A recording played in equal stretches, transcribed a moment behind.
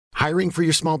Hiring for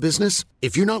your small business?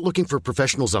 If you're not looking for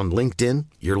professionals on LinkedIn,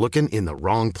 you're looking in the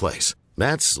wrong place.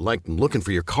 That's like looking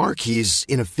for your car keys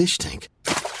in a fish tank.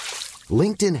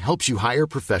 LinkedIn helps you hire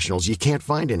professionals you can't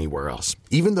find anywhere else,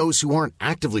 even those who aren't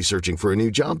actively searching for a new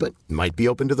job but might be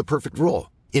open to the perfect role.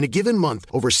 In a given month,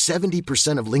 over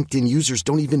 70% of LinkedIn users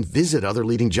don't even visit other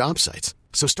leading job sites.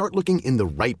 So start looking in the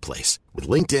right place. With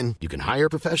LinkedIn, you can hire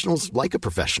professionals like a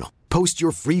professional. Post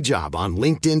your free job on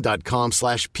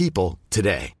linkedin.com/people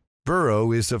today.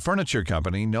 Burrow is a furniture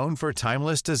company known for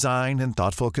timeless design and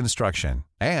thoughtful construction,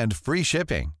 and free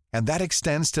shipping, and that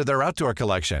extends to their outdoor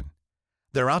collection.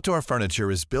 Their outdoor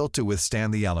furniture is built to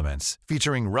withstand the elements,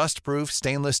 featuring rust-proof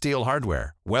stainless steel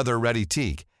hardware, weather-ready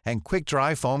teak, and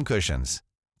quick-dry foam cushions.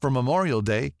 For Memorial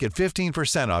Day, get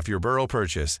 15% off your Burrow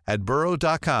purchase at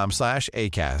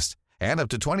burrow.com/acast, and up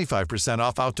to 25%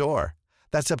 off outdoor.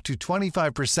 That's up to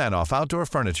 25% off outdoor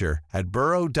furniture at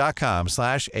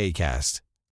burrow.com/acast.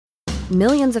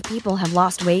 Millions of people have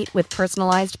lost weight with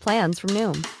personalized plans from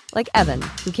Noom. Like Evan,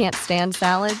 who can't stand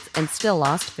salads and still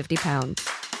lost 50 pounds.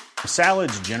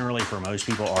 Salads generally for most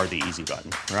people are the easy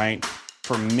button, right?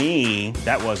 For me,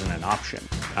 that wasn't an option.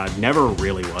 I never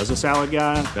really was a salad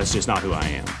guy. That's just not who I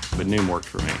am. But Noom worked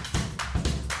for me.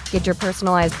 Get your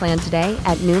personalized plan today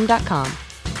at Noom.com.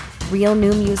 Real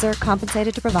Noom user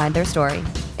compensated to provide their story.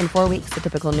 In 4 weeks, the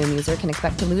typical Noom user can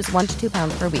expect to lose 1 to 2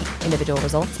 pounds per week. Individual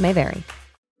results may vary.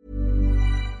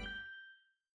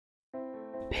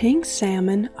 Pink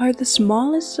salmon are the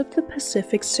smallest of the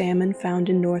Pacific salmon found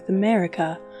in North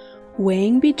America,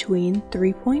 weighing between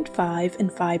 3.5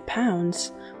 and 5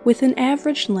 pounds, with an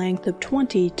average length of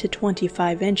 20 to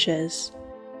 25 inches.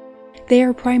 They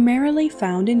are primarily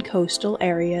found in coastal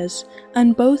areas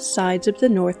on both sides of the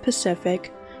North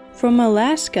Pacific, from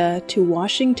Alaska to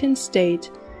Washington State,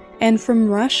 and from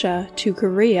Russia to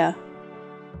Korea.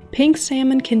 Pink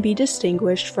salmon can be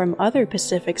distinguished from other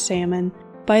Pacific salmon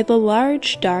by the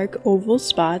large dark oval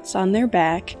spots on their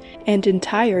back and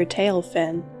entire tail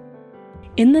fin.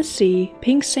 In the sea,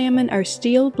 pink salmon are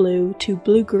steel blue to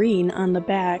blue-green on the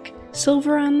back,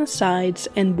 silver on the sides,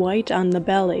 and white on the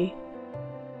belly.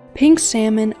 Pink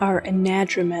salmon are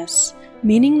anadromous,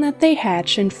 meaning that they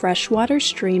hatch in freshwater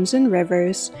streams and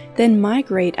rivers, then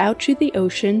migrate out to the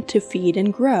ocean to feed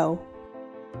and grow.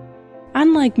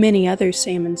 Unlike many other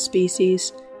salmon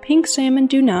species, pink salmon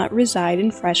do not reside in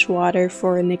freshwater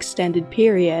for an extended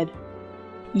period.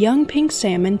 Young pink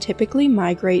salmon typically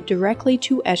migrate directly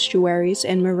to estuaries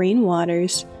and marine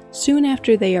waters soon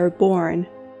after they are born.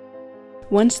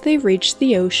 Once they reach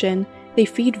the ocean, they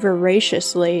feed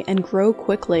voraciously and grow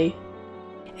quickly.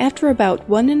 After about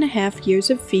 1.5 years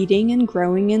of feeding and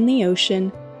growing in the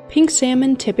ocean, pink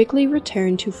salmon typically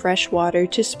return to freshwater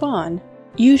to spawn,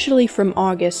 usually from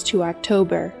August to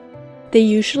October. They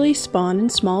usually spawn in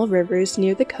small rivers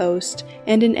near the coast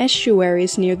and in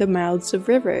estuaries near the mouths of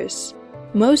rivers.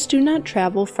 Most do not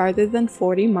travel farther than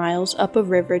 40 miles up a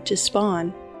river to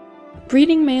spawn.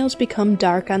 Breeding males become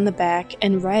dark on the back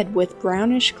and red with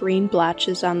brownish-green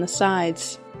blotches on the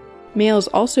sides. Males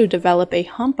also develop a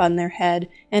hump on their head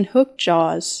and hooked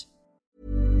jaws.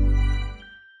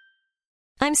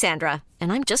 I'm Sandra,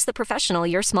 and I'm just the professional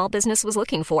your small business was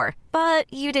looking for. But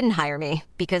you didn't hire me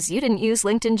because you didn't use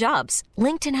LinkedIn Jobs.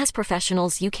 LinkedIn has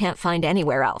professionals you can't find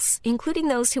anywhere else, including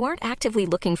those who aren't actively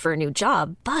looking for a new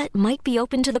job, but might be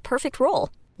open to the perfect role,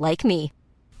 like me.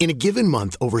 In a given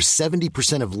month, over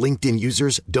 70% of LinkedIn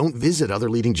users don't visit other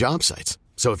leading job sites.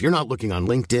 So if you're not looking on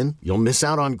LinkedIn, you'll miss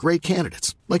out on great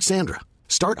candidates like Sandra.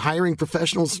 Start hiring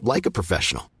professionals like a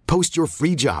professional. Post your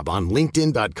free job on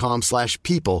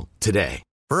linkedin.com/people today.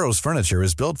 Burrow's furniture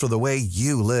is built for the way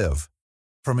you live.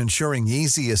 From ensuring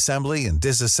easy assembly and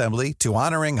disassembly to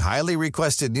honoring highly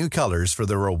requested new colors for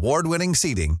their award-winning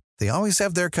seating, they always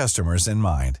have their customers in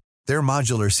mind. Their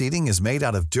modular seating is made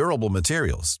out of durable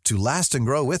materials to last and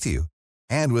grow with you.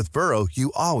 And with Burrow,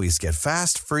 you always get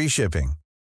fast, free shipping.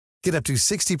 Get up to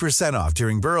 60% off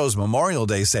during Burrow's Memorial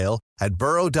Day sale at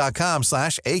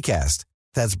burrow.com/ACAST.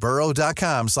 That's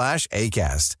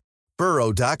burrow.com/ACAST.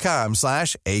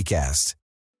 burrow.com/ACAST.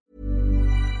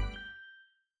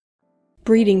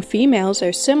 Breeding females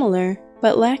are similar,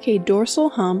 but lack a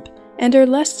dorsal hump and are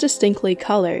less distinctly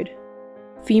colored.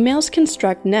 Females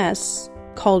construct nests,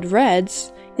 called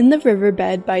redds, in the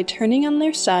riverbed by turning on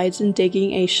their sides and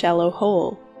digging a shallow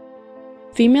hole.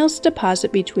 Females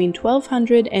deposit between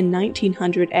 1,200 and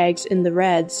 1,900 eggs in the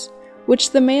redds,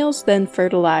 which the males then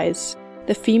fertilize.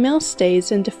 The female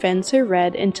stays and defends her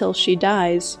redd until she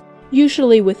dies,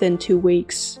 usually within 2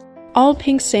 weeks. All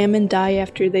pink salmon die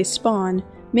after they spawn,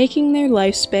 making their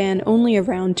lifespan only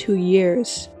around 2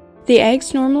 years. The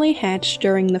eggs normally hatch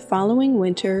during the following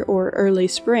winter or early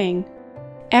spring.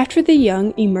 After the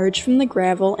young emerge from the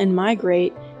gravel and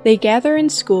migrate, they gather in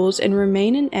schools and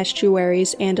remain in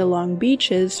estuaries and along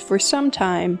beaches for some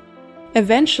time.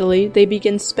 Eventually, they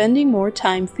begin spending more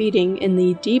time feeding in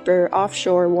the deeper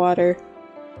offshore water.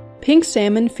 Pink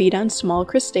salmon feed on small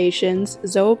crustaceans,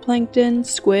 zooplankton,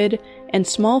 squid, and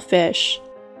small fish.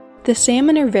 The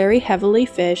salmon are very heavily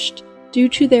fished due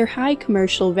to their high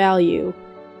commercial value.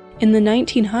 In the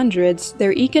 1900s,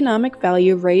 their economic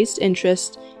value raised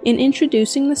interest in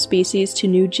introducing the species to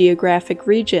new geographic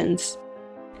regions.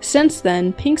 Since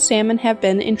then, pink salmon have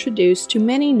been introduced to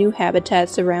many new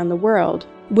habitats around the world,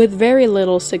 with very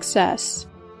little success.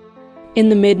 In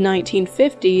the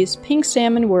mid-1950s, pink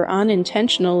salmon were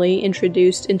unintentionally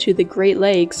introduced into the Great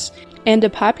Lakes, and a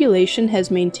population has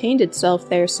maintained itself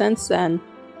there since then,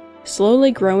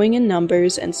 slowly growing in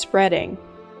numbers and spreading.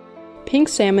 Pink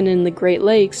salmon in the Great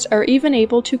Lakes are even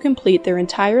able to complete their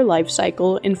entire life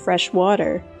cycle in fresh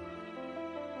water.